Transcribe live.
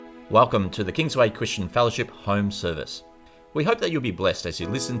Welcome to the Kingsway Christian Fellowship home service. We hope that you'll be blessed as you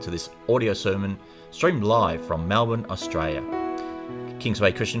listen to this audio sermon streamed live from Melbourne, Australia.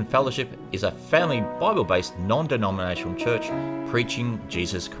 Kingsway Christian Fellowship is a family Bible-based non-denominational church preaching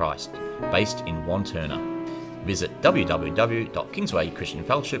Jesus Christ, based in Wantirna. Visit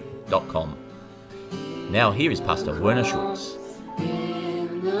www.kingswaychristianfellowship.com. Now here is Pastor Werner Schulz.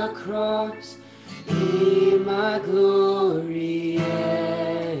 In the cross, be my glory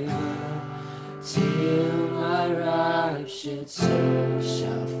ever, till my raptured soul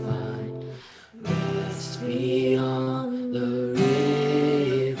shall find rest beyond the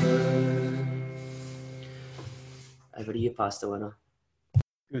river. Over to you, Pastor Werner.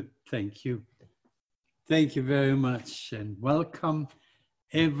 Good, thank you. Thank you very much, and welcome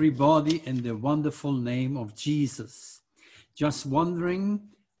everybody in the wonderful name of Jesus. Just wondering,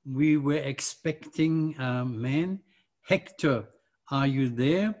 we were expecting a man. Hector, are you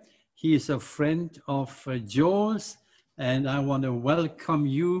there? He is a friend of Joel's, and I want to welcome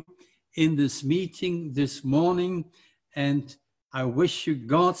you in this meeting this morning, and I wish you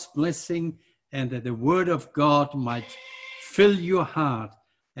God's blessing and that the word of God might fill your heart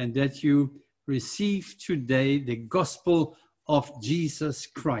and that you receive today the gospel of Jesus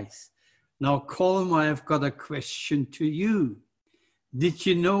Christ. Now, Colm, I have got a question to you. Did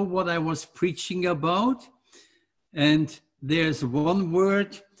you know what I was preaching about? And there's one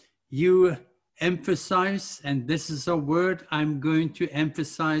word you emphasize, and this is a word I'm going to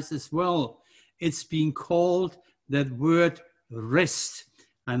emphasize as well. It's being called that word rest.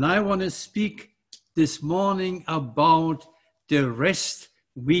 And I want to speak this morning about the rest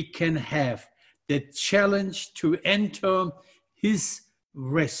we can have, the challenge to enter his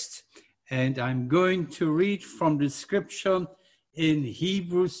rest. And I'm going to read from the scripture in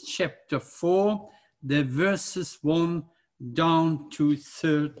Hebrews chapter 4, the verses 1 down to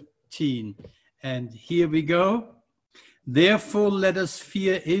 13. And here we go. Therefore, let us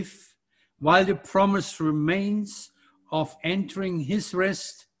fear if, while the promise remains of entering his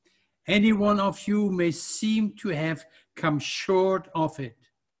rest, any one of you may seem to have come short of it.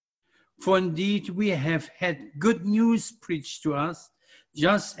 For indeed we have had good news preached to us,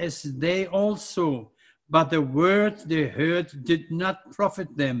 just as they also, but the word they heard did not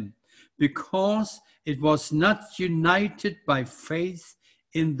profit them, because it was not united by faith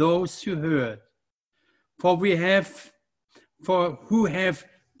in those who heard. For who have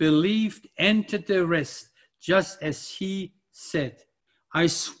believed entered the rest, just as he said, I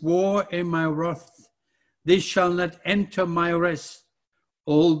swore in my wrath, they shall not enter my rest,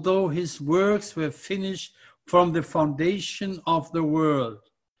 although his works were finished from the foundation of the world.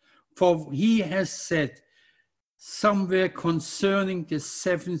 For he has said somewhere concerning the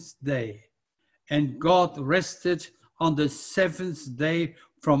seventh day, and God rested on the seventh day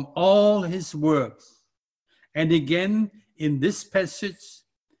from all his works. And again, in this passage,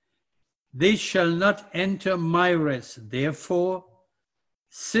 they shall not enter my rest. Therefore,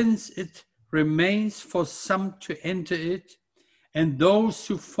 since it remains for some to enter it, and those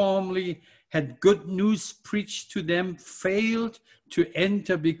who formerly had good news preached to them failed to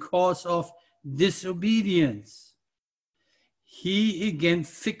enter because of disobedience, he again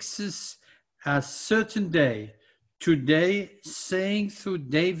fixes a certain day, today, saying through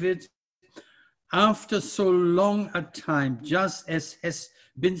David, after so long a time, just as has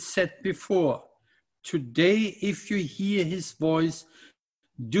been said before, today, if you hear his voice,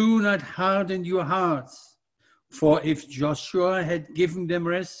 do not harden your hearts. For if Joshua had given them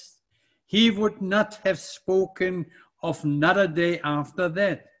rest, he would not have spoken of another day after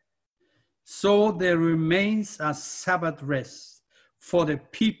that. So there remains a Sabbath rest for the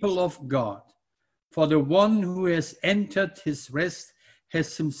people of God. For the one who has entered his rest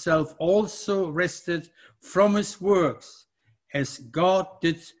has himself also rested from his works, as God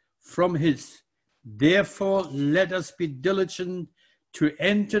did from his. Therefore, let us be diligent to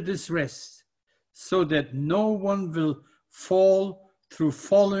enter this rest, so that no one will fall through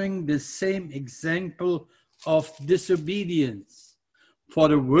following the same example of disobedience. For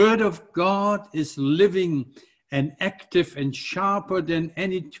the word of God is living and active and sharper than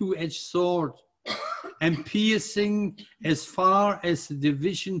any two-edged sword, and piercing as far as the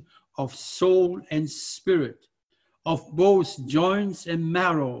division of soul and spirit, of both joints and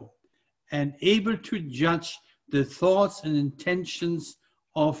marrow, and able to judge the thoughts and intentions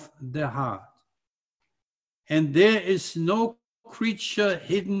of the heart. And there is no creature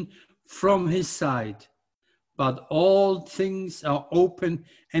hidden from his sight, but all things are open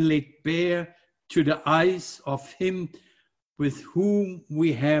and laid bare to the eyes of him with whom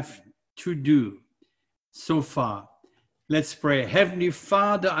we have to do. So far. Let's pray. Heavenly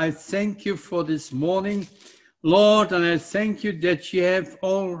Father, I thank you for this morning, Lord, and I thank you that you have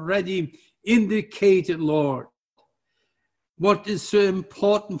already indicated, Lord, what is so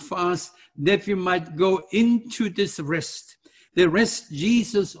important for us, that we might go into this rest, the rest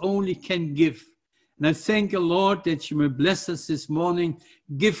Jesus only can give. And I thank you, Lord, that you may bless us this morning.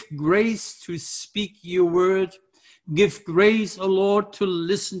 Give grace to speak your word. Give grace, O Lord, to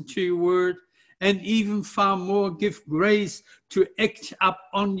listen to your word. And even far more, give grace to act up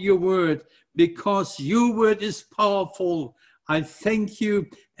on your word, because your word is powerful. I thank you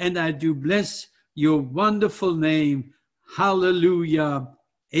and I do bless your wonderful name. Hallelujah.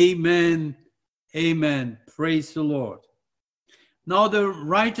 Amen. Amen. Praise the Lord. Now the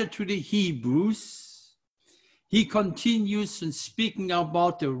writer to the Hebrews, he continues in speaking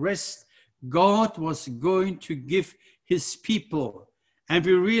about the rest God was going to give his people. And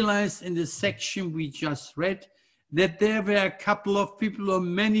we realize in the section we just read that there were a couple of people, or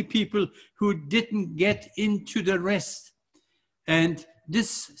many people, who didn't get into the rest. And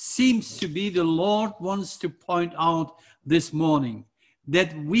this seems to be the Lord wants to point out this morning,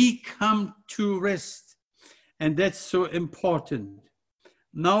 that we come to rest. And that's so important.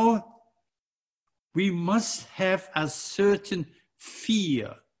 Now, we must have a certain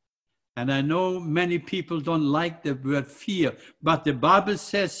fear. And I know many people don't like the word fear, but the Bible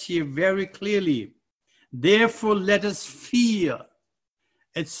says here very clearly, therefore let us fear.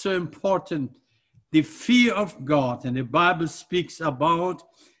 It's so important, the fear of God. And the Bible speaks about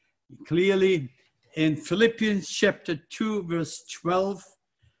clearly in Philippians chapter 2, verse 12,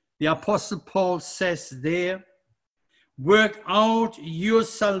 the Apostle Paul says there, work out your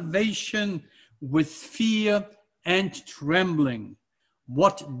salvation with fear and trembling.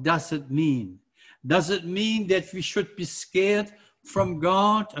 What does it mean? Does it mean that we should be scared from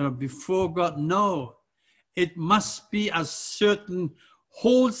God or before God? No. It must be a certain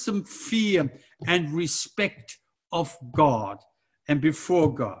wholesome fear and respect of God and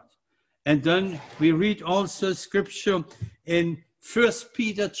before God. And then we read also scripture in 1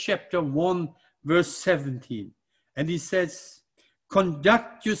 Peter chapter 1, verse 17. And he says,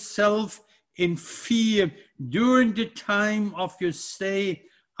 conduct yourself in fear during the time of your stay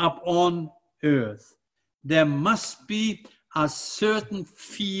upon earth. There must be a certain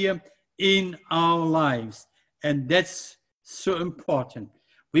fear in our lives, and that's so important.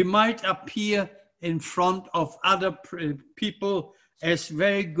 We might appear in front of other people as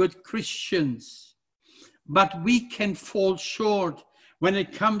very good Christians, but we can fall short when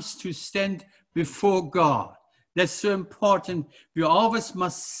it comes to stand before God. That's so important. We always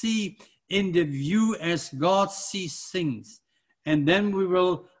must see in the view as God sees things, and then we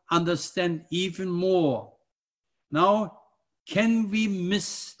will understand even more. Now, can we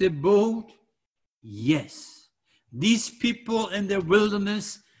miss the boat? Yes. These people in the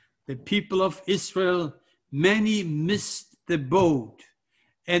wilderness, the people of Israel, many missed the boat.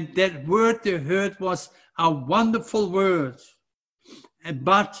 And that word they heard was a wonderful word.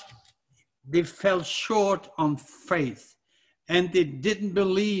 But they fell short on faith. And they didn't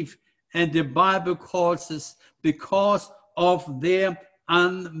believe. And the Bible calls us because of their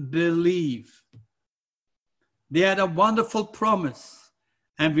unbelief. They had a wonderful promise.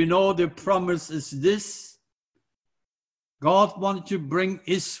 And we know the promise is this. God wanted to bring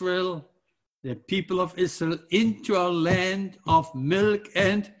Israel, the people of Israel, into a land of milk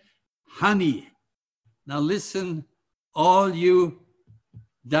and honey. Now listen, all you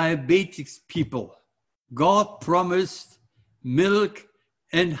diabetic people, God promised milk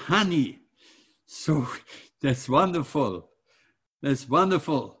and honey. So that's wonderful. That's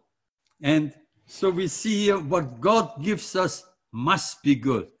wonderful. And so we see here what God gives us must be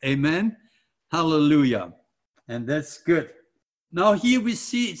good. Amen. Hallelujah. And that's good. Now here we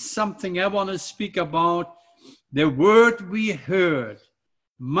see something I want to speak about. The word we heard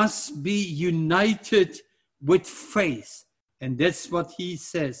must be united with faith. And that's what he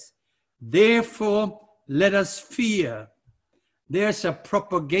says. Therefore, let us fear. There's a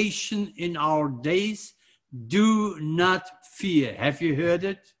propagation in our days. Do not fear. Have you heard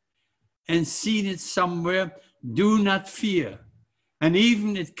it and seen it somewhere? Do not fear. And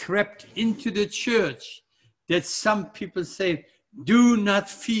even it crept into the church that some people say, do not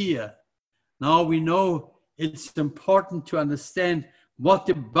fear. Now we know it's important to understand what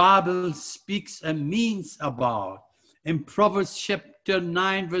the Bible speaks and means about. In Proverbs chapter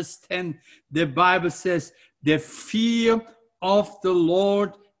 9, verse 10, the Bible says, the fear of the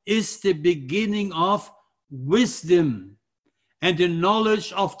Lord is the beginning of wisdom, and the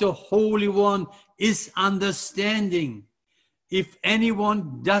knowledge of the Holy One is understanding. If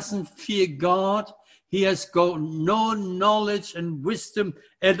anyone doesn't fear God, he has got no knowledge and wisdom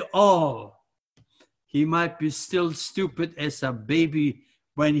at all. He might be still stupid as a baby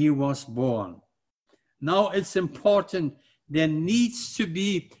when he was born. Now it's important, there needs to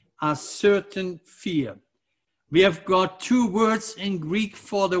be a certain fear. We have got two words in Greek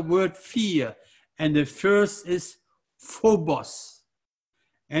for the word fear, and the first is phobos.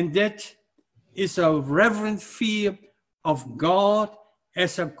 And that is a reverent fear of God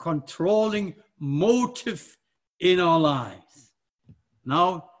as a controlling motive in our lives.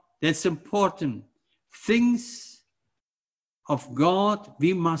 Now, that's important. Things of God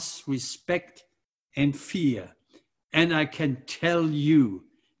we must respect and fear. And I can tell you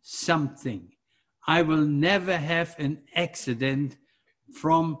something. I will never have an accident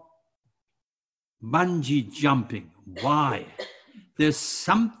from bungee jumping. Why? There's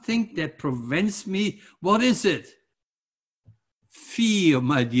something that prevents me. What is it? Fear,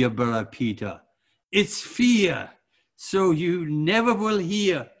 my dear brother Peter. It's fear. So you never will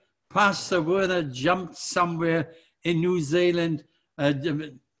hear Pastor Werner jumped somewhere in New Zealand,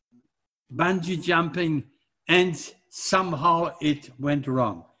 bungee jumping, and somehow it went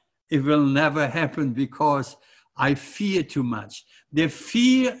wrong. It will never happen because I fear too much. The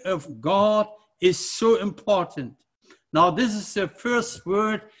fear of God is so important. Now, this is the first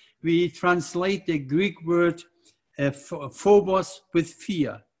word. We translate the Greek word phobos with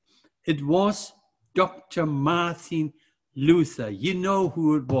fear. It was Dr. Martin Luther. You know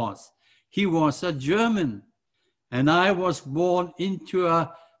who it was. He was a German. And I was born into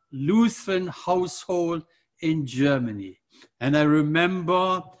a Lutheran household in Germany. And I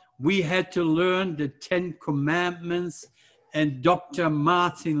remember we had to learn the 10 Commandments. And Dr.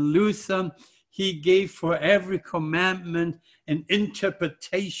 Martin Luther, he gave for every commandment an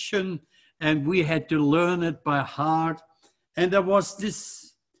interpretation, and we had to learn it by heart. And there was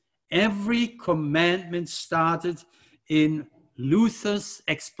this, every commandment started in Luther's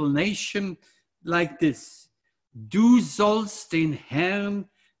explanation like this. Du sollst den Herrn,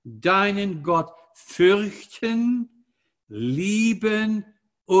 deinen Gott fürchten, lieben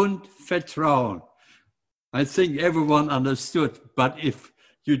und vertrauen. I think everyone understood, but if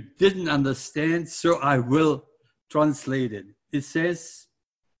you didn't understand, so I will translate it. It says,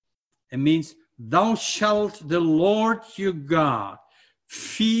 it means, thou shalt the Lord your God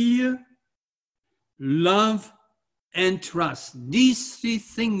fear, love, and trust. These three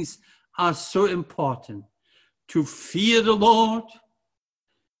things are so important. To fear the Lord,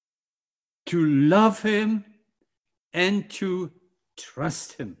 to love him, and to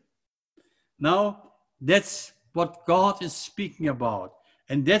trust him. Now, that's what God is speaking about.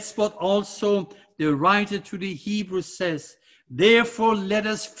 And that's what also the writer to the Hebrews says. Therefore, let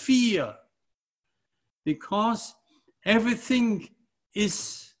us fear. Because everything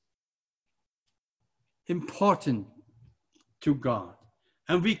is important to God.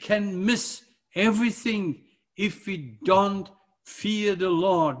 And we can miss everything if we don't fear the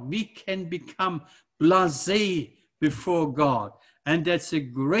Lord. We can become blasé before God. And that's the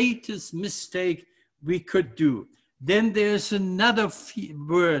greatest mistake we could do. Then there's another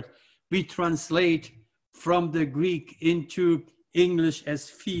word we translate from the Greek into English as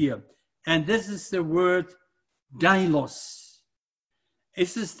fear. And this is the word dailos.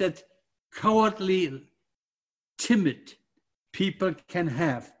 It is that cowardly, timid people can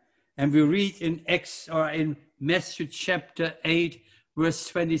have. And we read in Matthew chapter 8, verse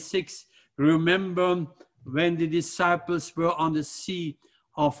 26, remember when the disciples were on the Sea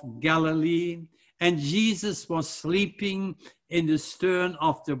of Galilee, and Jesus was sleeping in the stern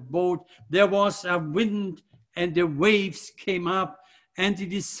of the boat. There was a wind and the waves came up, and the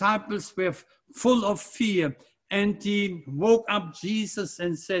disciples were full of fear. And he woke up Jesus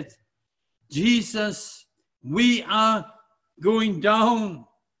and said, Jesus, we are going down.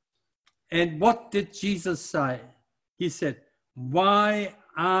 And what did Jesus say? He said, why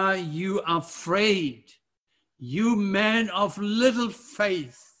are you afraid, you man of little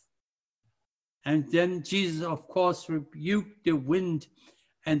faith? And then Jesus, of course, rebuked the wind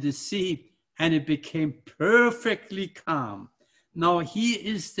and the sea, and it became perfectly calm. Now, here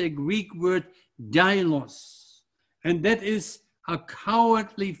is the Greek word dailos, and that is a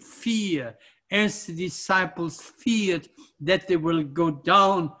cowardly fear, as the disciples feared that they will go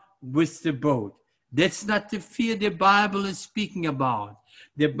down with the boat. That's not the fear the Bible is speaking about.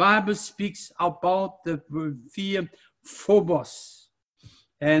 The Bible speaks about the fear phobos.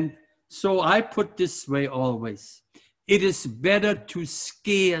 And so I put this way always. It is better to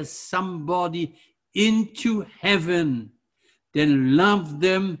scare somebody into heaven than love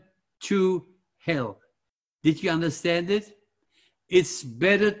them to hell. Did you understand it? It's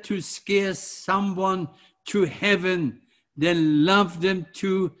better to scare someone to heaven than love them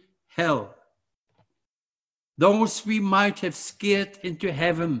to hell. Those we might have scared into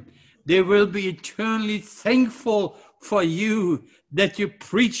heaven, they will be eternally thankful for you that you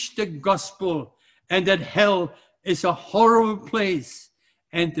preach the gospel and that hell is a horrible place,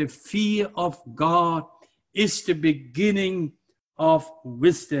 and the fear of God is the beginning of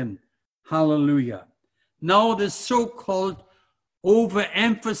wisdom. Hallelujah. Now the so-called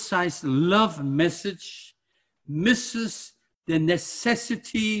overemphasized love message misses the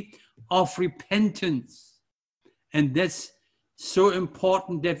necessity of repentance. And that's so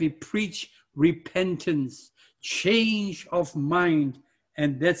important that we preach repentance, change of mind,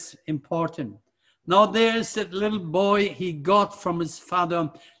 and that's important. Now there's that little boy, he got from his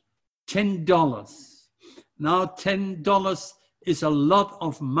father $10. Now $10 is a lot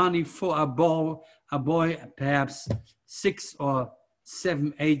of money for a boy perhaps 6 or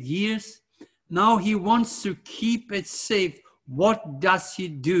 7, 8 years. Now he wants to keep it safe. What does he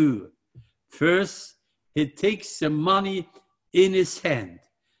do? First, he takes the money in his hand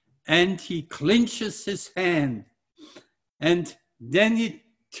and he clenches his hand, and then he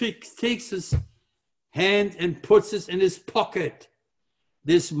takes his hand and puts it in his pocket.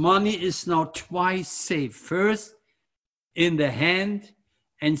 This money is now twice safe. First in the hand,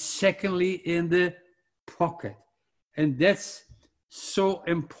 and secondly in the pocket. And that's so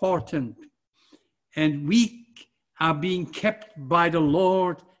important. And we are being kept by the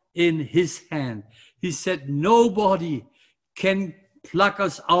Lord in his hand. He said nobody can pluck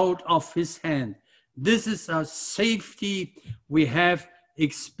us out of his hand. This is our safety we have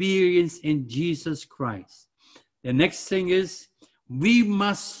experienced in Jesus Christ. The next thing is we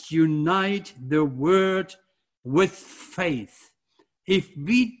must unite the word with faith. If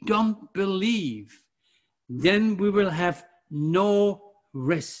we don't believe, then we will have no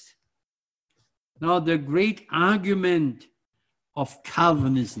rest. Now, the great argument of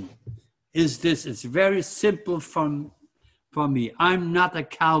Calvinism is this. It's very simple for me. I'm not a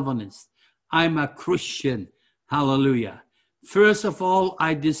Calvinist. I'm a Christian. Hallelujah. First of all,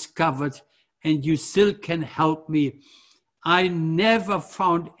 I discovered, and you still can help me, I never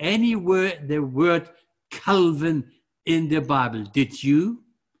found anywhere the word Calvin in the Bible. Did you?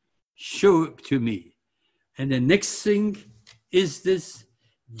 Show it to me. And the next thing is this: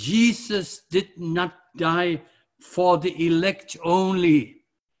 Jesus did not die for the elect only.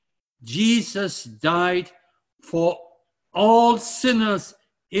 Jesus died for all sinners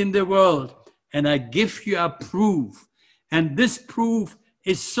in the world. And I give you a proof. And this proof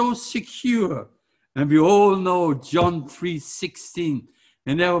is so secure. And we all know John 3:16.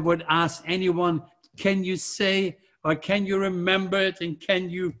 And I would ask anyone, can you say, or can you remember it, and can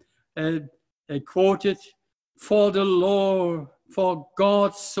you quote it? For the Lord, for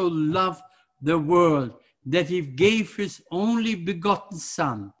God so loved the world that he gave his only begotten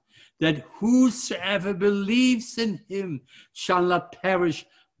Son, that whosoever believes in him shall not perish,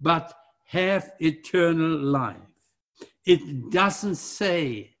 but have eternal life. It doesn't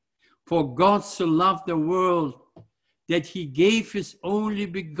say, for God so loved the world that he gave his only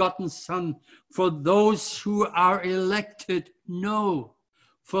begotten Son for those who are elected. No,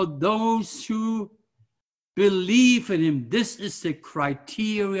 for those who believe in him. This is the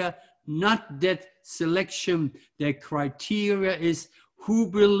criteria, not that selection. The criteria is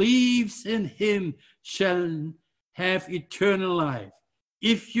who believes in him shall have eternal life.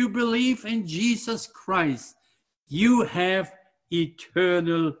 If you believe in Jesus Christ, you have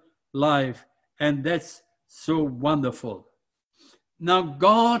eternal life. And that's so wonderful. Now,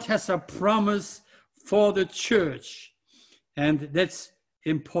 God has a promise for the church, and that's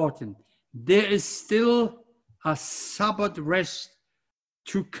important. There is still a Sabbath rest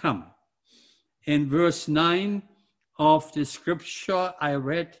to come. In verse 9 of the scripture I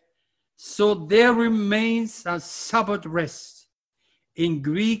read, so there remains a Sabbath rest. In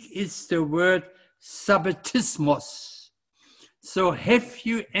Greek, it's the word sabbatismos. So have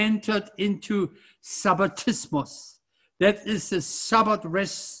you entered into sabbatismos? That is the Sabbath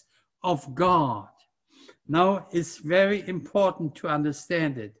rest of God. Now, it's very important to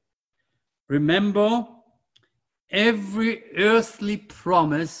understand it. Remember, every earthly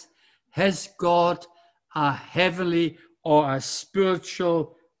promise has got a heavenly or a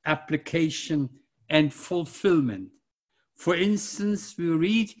spiritual application and fulfillment. For instance, we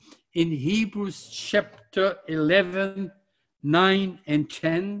read in Hebrews chapter 11, 9 and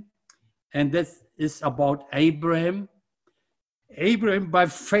 10, and that is about Abraham. Abraham, by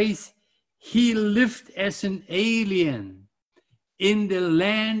faith, he lived as an alien in the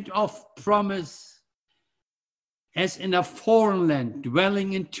land of promise, as in a foreign land,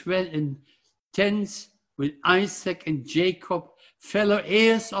 dwelling in tents with Isaac and Jacob, fellow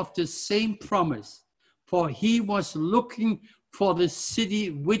heirs of the same promise. For he was looking for the city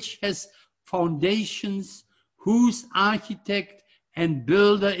which has foundations, whose architect and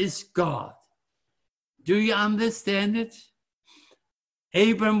builder is God. Do you understand it?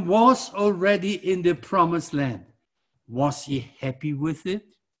 Abram was already in the promised land. Was he happy with it?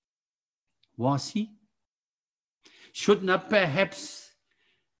 Was he? Should not perhaps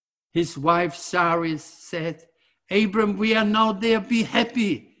his wife Sarah said, Abram, we are now there, be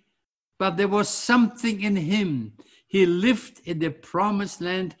happy. But there was something in him. He lived in the promised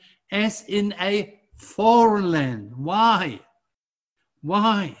land as in a foreign land. Why?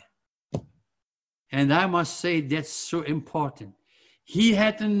 Why? And I must say that's so important. He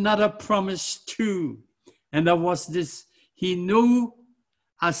had another promise too. And that was this. He knew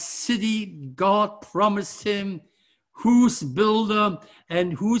a city God promised him, whose builder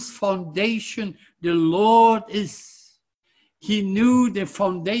and whose foundation the Lord is. He knew the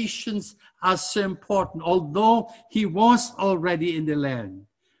foundations are so important, although he was already in the land.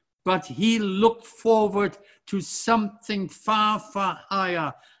 But he looked forward to something far, far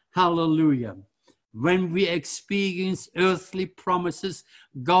higher. Hallelujah. When we experience earthly promises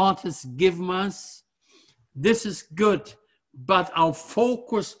God has given us, this is good, but our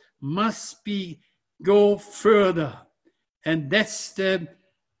focus must be go further. And that's the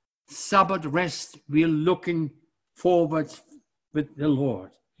Sabbath rest we're looking forward with the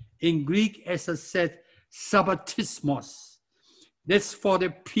Lord. In Greek, as I said, Sabbatismos. That's for the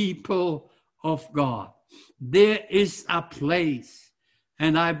people of God. There is a place,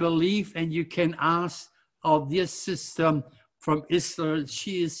 and I believe, and you can ask our dear sister from Israel,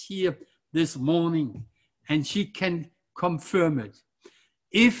 she is here this morning, and she can confirm it.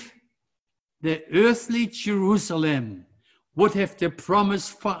 If the earthly Jerusalem would have the promise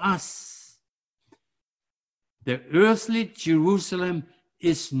for us, the earthly Jerusalem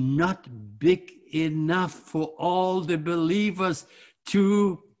is not big enough for all the believers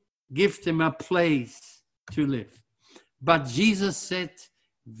to give them a place to live. But Jesus said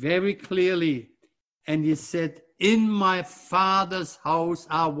very clearly, and he said, in my Father's house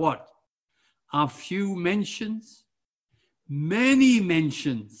are what? Are few mansions, many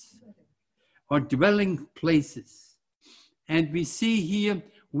mansions, or dwelling places. And we see here,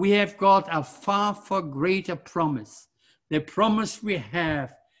 we have got a far, far greater promise. The promise we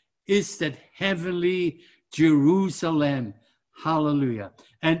have is that heavenly Jerusalem. Hallelujah.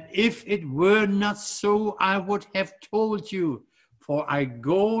 And if it were not so, I would have told you, for I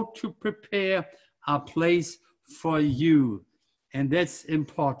go to prepare a place for you. And that's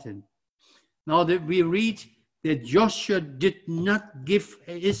important. Now that we read that Joshua did not give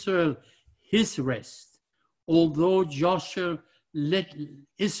Israel his rest, although Joshua led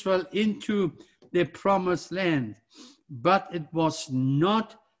Israel into the promised land, but it was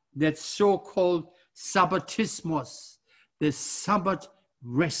not that so-called Sabbatismos, the Sabbath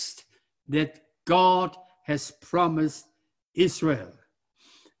rest that God has promised Israel.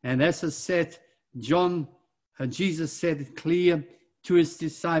 And as I said, Jesus said it clear to his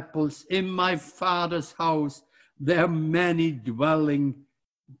disciples, in my Father's house, there are many dwelling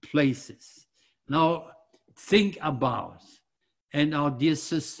places. Now, think about, and our dear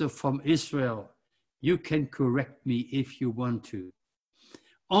sister from Israel, you can correct me if you want to.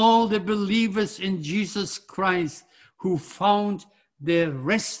 All the believers in Jesus Christ who found their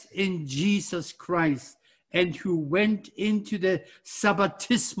rest in Jesus Christ and who went into the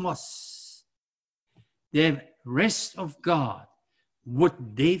Sabbatismos, the rest of God, would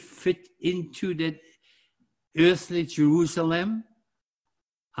they fit into the earthly Jerusalem?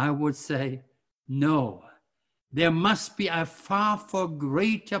 I would say no. There must be a far, far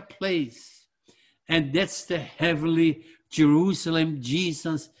greater place. And that's the heavenly Jerusalem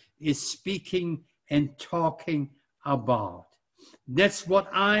Jesus is speaking and talking about. That's what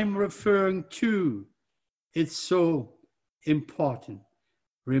I'm referring to. It's so important.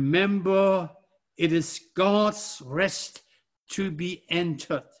 Remember, it is God's rest to be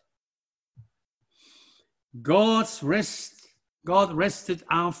entered. God's rest, God rested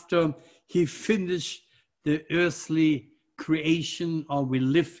after he finished the earthly creation or we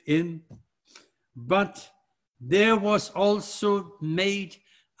live in. But there was also made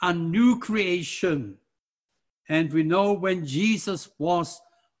a new creation. And we know when Jesus was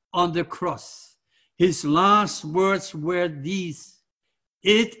on the cross, his last words were these,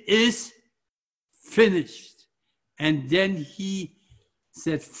 it is finished. And then he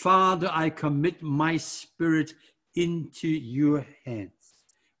said, Father, I commit my spirit into your hands.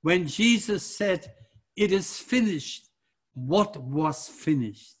 When Jesus said, It is finished. What was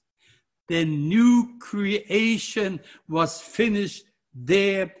finished? The new creation was finished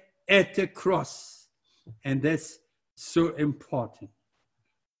there at the cross. And that's so important.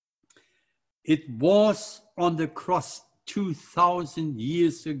 It was on the cross 2,000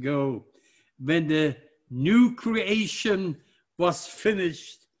 years ago when the new creation was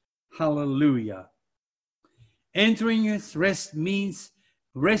finished. Hallelujah. Entering his rest means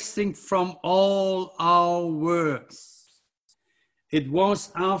resting from all our works. It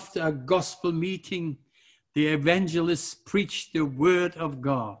was after a gospel meeting, the evangelists preached the word of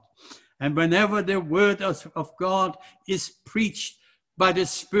God. And whenever the word of God is preached by the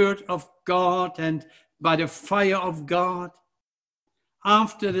Spirit of God and by the fire of God,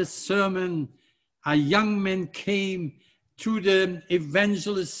 after the sermon, a young man came to the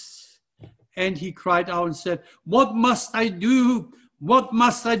evangelist and he cried out and said, "What must I do? What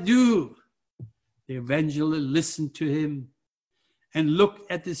must I do?" The evangelist listened to him and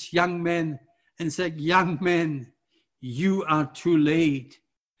looked at this young man and said, "Young man, you are too late.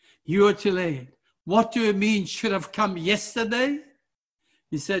 You are too late." "What do you mean, should have come yesterday?"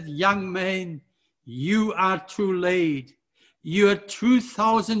 He said, "Young man, you are too late. You are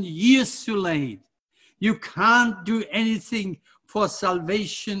 2,000 years too late. You can't do anything for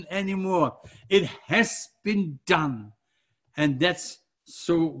salvation anymore. It has been done." And that's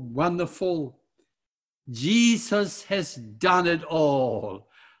so wonderful. Jesus has done it all.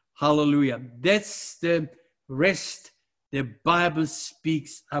 Hallelujah. That's the rest the Bible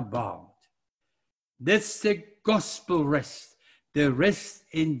speaks about. That's the gospel rest, the rest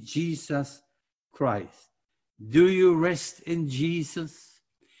in Jesus Christ. Do you rest in Jesus?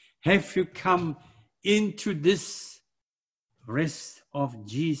 Have you come into this rest of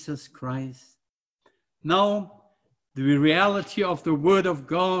Jesus Christ? Now, the reality of the Word of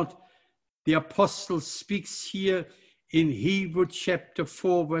God, the apostle speaks here in Hebrews chapter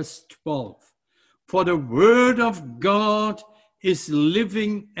 4, verse 12. For the Word of God is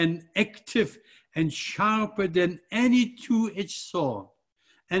living and active and sharper than any two-edged sword,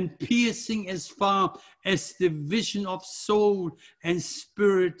 and piercing as far as the division of soul and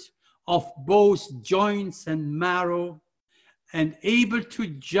spirit, of both joints and marrow, and able to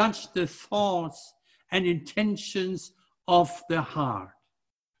judge the thoughts and intentions of the heart.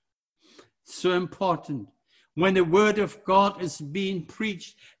 So important. When the word of God is being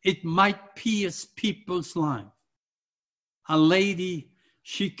preached, it might pierce people's life. A lady,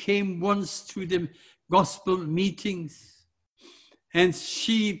 she came once to the gospel meetings, and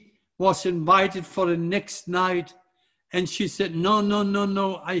she was invited for the next night, and she said, no,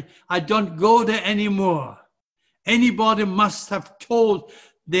 I don't go there anymore. Anybody must have told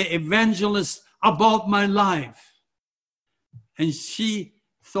the evangelist about my life. And she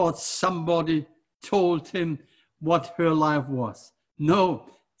thought somebody told him what her life was. No,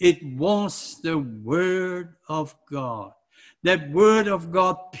 it was the word of God. That word of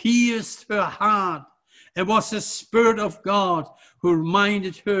God pierced her heart. It was the Spirit of God who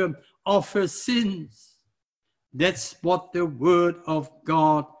reminded her of her sins. That's what the word of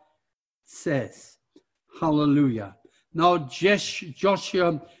God says. Hallelujah. Now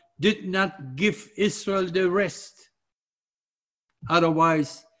Joshua did not give Israel the rest.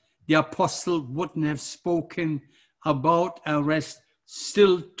 Otherwise, the apostle wouldn't have spoken about a rest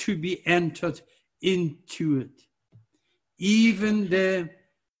still to be entered into it. Even the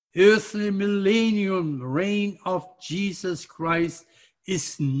earthly millennium reign of Jesus Christ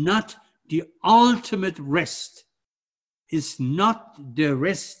is not the ultimate rest. It's not the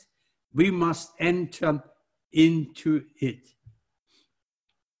rest. We must enter into it.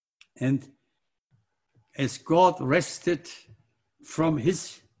 And as God rested from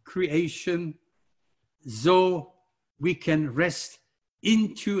his creation, so we can rest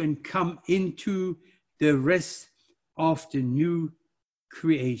into and come into the rest of the new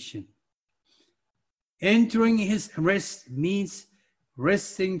creation. Entering his rest means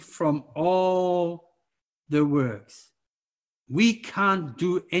resting from all the works. We can't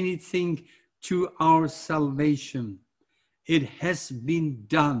do anything to our salvation. It has been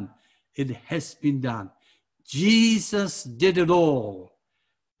done. It has been done. Jesus did it all.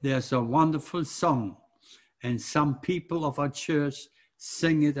 There's a wonderful song, and some people of our church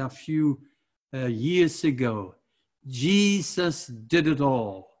sang it a few years ago. Jesus did it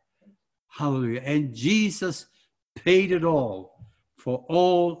all. Hallelujah. And Jesus paid it all for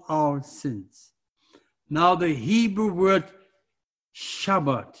all our sins. Now the Hebrew word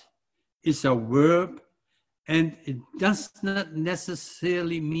Shabbat is a verb, and it does not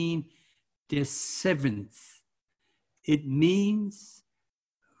necessarily mean the seventh. It means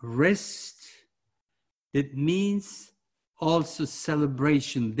rest That means also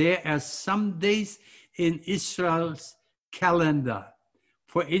celebration. There are some days in Israel's calendar.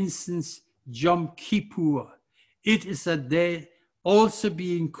 For instance, Yom Kippur. It is a day also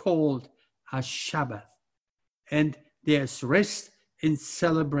being called a Shabbat. And there's rest and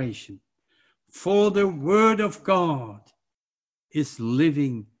celebration. For the word of God is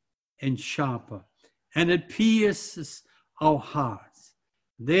living and sharper, and it pierces our hearts.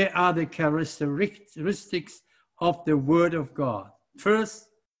 There are the characteristics of the word of God. First,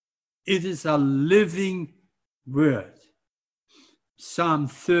 it is a living word. Psalm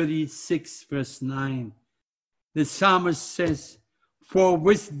 36, verse 9. The psalmist says, "For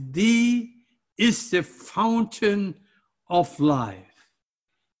with thee is the fountain of life.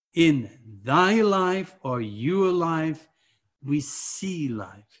 In thy life or your life, we see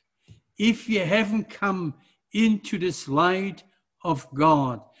life." If you haven't come into this light of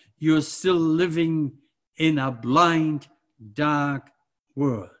God, you're still living in a blind, dark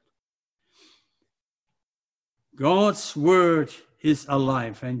world. God's word is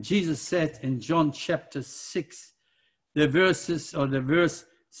alive. And Jesus said in John chapter 6, the verse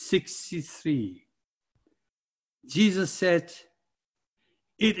 63, Jesus said,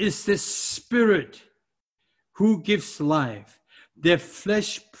 "It is the Spirit who gives life. The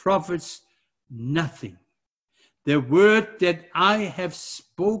flesh profits nothing. The word that I have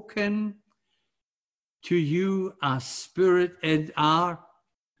spoken to you are spirit and are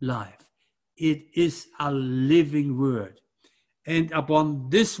life." It is a living word. And upon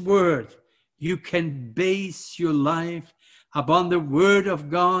this word, you can base your life. Upon the word of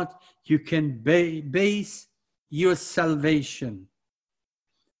God, you can base your salvation.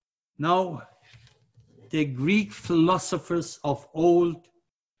 Now, the Greek philosophers of old,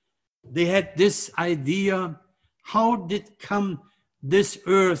 they had this idea, how did come this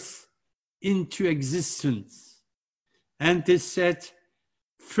earth into existence? And they said,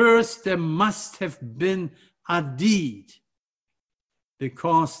 first there must have been a deed,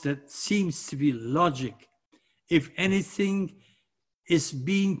 because that seems to be logic. If anything is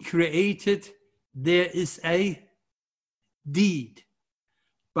being created, there is a deed.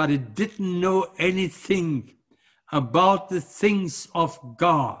 But it didn't know anything about the things of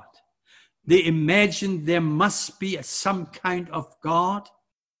God. They imagined there must be some kind of God.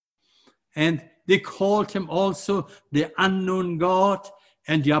 And they called him also the unknown God.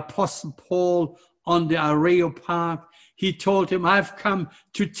 And the Apostle Paul on the Areopag, he told him, "I've come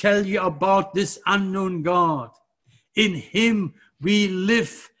to tell you about this unknown God. In him we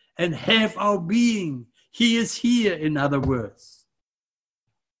live and have our being. He is here," in other words.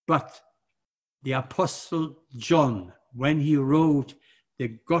 But the Apostle John, when he wrote the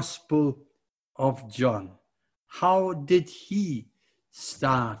Gospel of John, how did he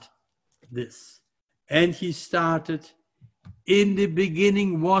start this? And he started, "In the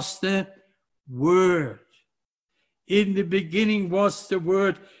beginning was the Word. In the beginning was the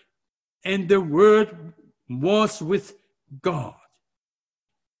Word, and the Word was with God."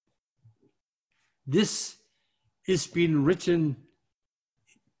 This is being written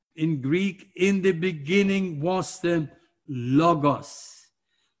in Greek. In the beginning was the Logos.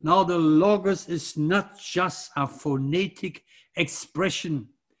 Now the Logos is not just a phonetic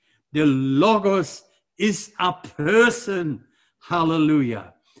expression. The Logos is a person.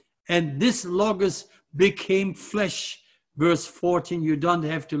 Hallelujah. And this Logos became flesh. Verse 14, you don't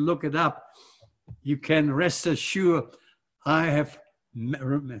have to look it up. You can rest assured I have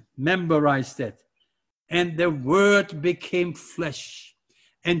memorized it. And the Word became flesh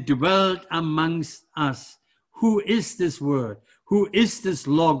and dwelt amongst us. Who is this Word? Who is this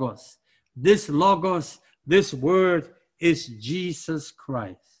Logos? This Logos, this Word is Jesus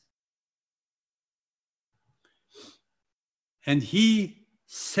Christ. And he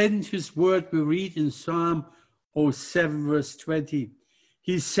sent his word, we read in Psalm 07, verse 20.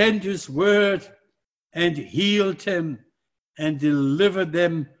 He sent his word and healed them and delivered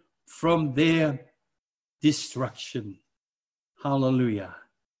them from their destruction. Hallelujah.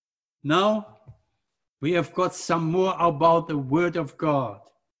 Now, we have got some more about the Word of God.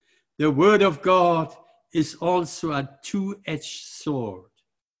 The Word of God is also a two-edged sword.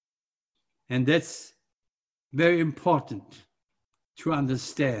 And that's very important to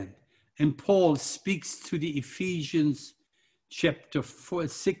understand. And Paul speaks to the Ephesians chapter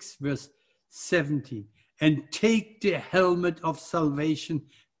 6, verse 17. And take the helmet of salvation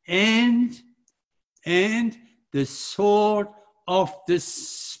and the sword of the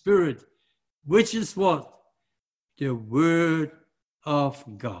Spirit, which is what? The Word of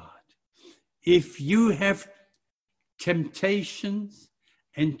God. If you have temptations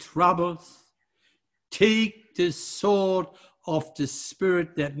and troubles, take the sword of the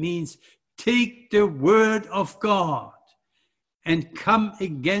Spirit. That means take the word of God and come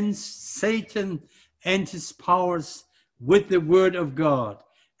against Satan and his powers with the word of God,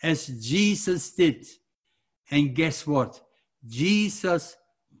 as Jesus did. And guess what? Jesus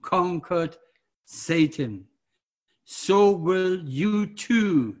conquered Satan. So will you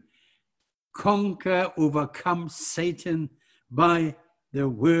too conquer, overcome Satan by the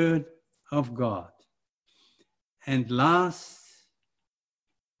word of God. And last,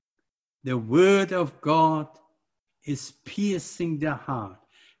 the word of God is piercing the heart,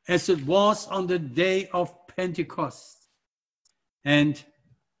 as it was on the day of Pentecost. And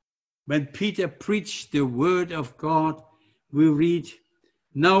when Peter preached the word of God, we read,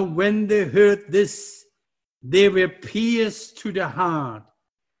 now when they heard this, they were pierced to the heart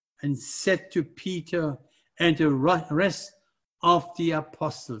and said to Peter and the rest of the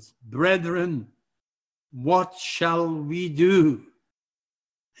apostles, brethren, what shall we do?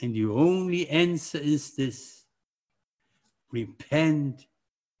 And the only answer is this: repent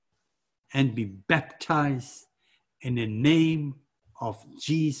and be baptized in the name of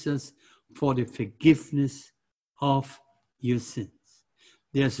Jesus for the forgiveness of your sins.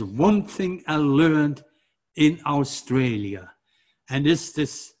 There's one thing I learned in Australia, and it's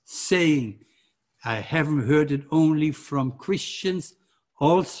this saying. I haven't heard it only from Christians.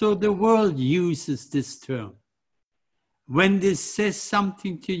 Also, the world uses this term. When they say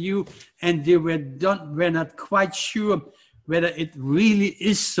something to you and they were not quite sure whether it really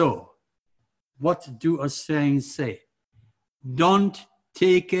is so, what do Australians say? Don't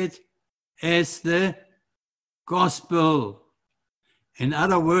take it as the gospel. In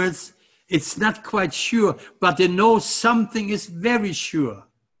other words, it's not quite sure, but they know something is very sure.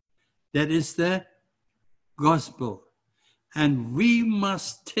 That is the gospel. And we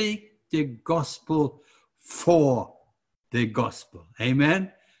must take the gospel for the gospel.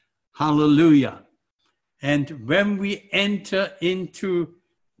 Amen. Hallelujah. And when we enter into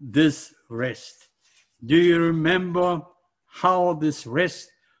this rest, do you remember how this rest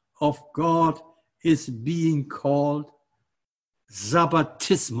of God is being called?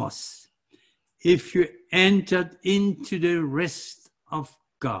 Sabbatismos. If you entered into the rest of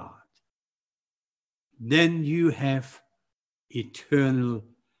God, then you have eternal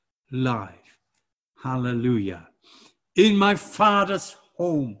life. Hallelujah. In my Father's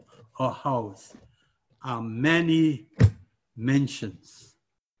home or house are many mansions,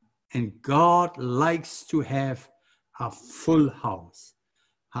 and God likes to have a full house.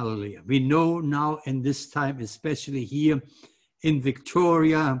 Hallelujah. We know now in this time, especially here in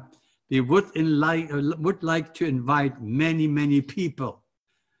Victoria, they would like to invite many people.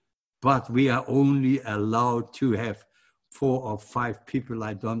 But we are only allowed to have 4 or 5 people.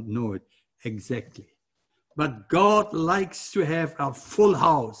 I don't know it exactly. But God likes to have a full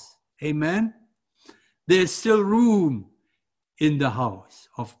house. Amen? There's still room in the house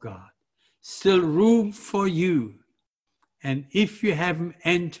of God. Still room for you. And if you haven't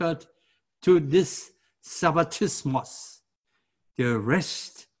entered to this Sabbatismos, the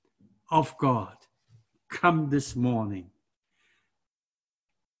rest of God, come this morning.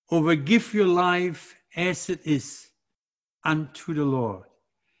 Overgive your life as it is unto the Lord.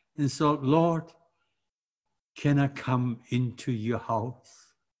 And so, Lord, can I come into your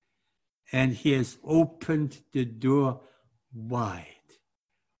house? And he has opened the door wide.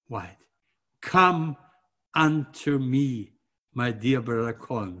 Come unto me, my dear brother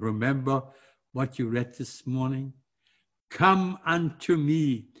Colin. Remember what you read this morning? Come unto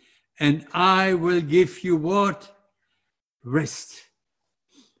me, and I will give you what? Rest.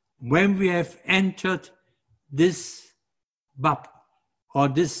 When we have entered this bab, or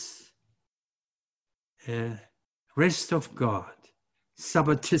this rest of God,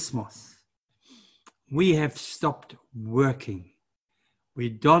 Sabbatismos, we have stopped working. We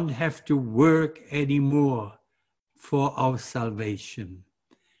don't have to work anymore for our salvation.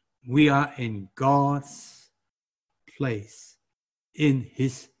 We are in God's place, in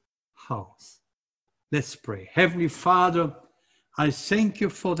his house. Let's pray. Heavenly Father, I thank you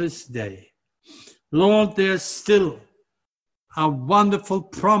for this day. Lord, there's still a wonderful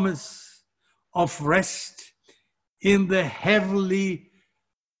promise of rest in the heavenly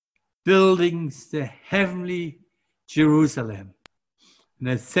buildings, the heavenly Jerusalem. And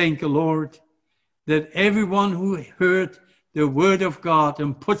I thank you, Lord, that everyone who heard the word of God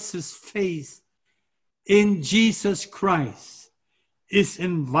and puts his faith in Jesus Christ is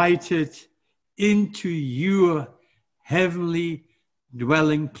invited into your heavenly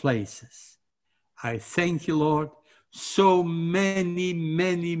dwelling places. I thank you, Lord. So many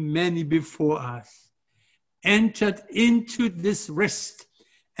before us entered into this rest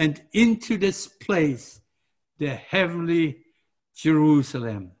and into this place, the heavenly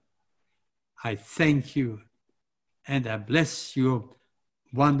Jerusalem. I thank you and I bless your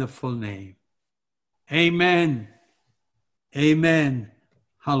wonderful name. Amen. Amen.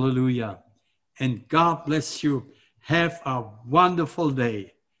 Hallelujah. And God bless you. Have a wonderful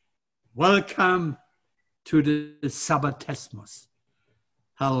day. Welcome to the Sabbatismus.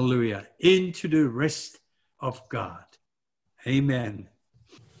 Hallelujah. Into the rest of God. Amen.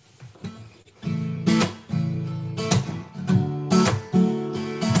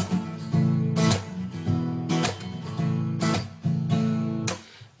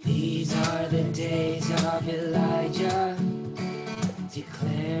 These are the days of Elijah.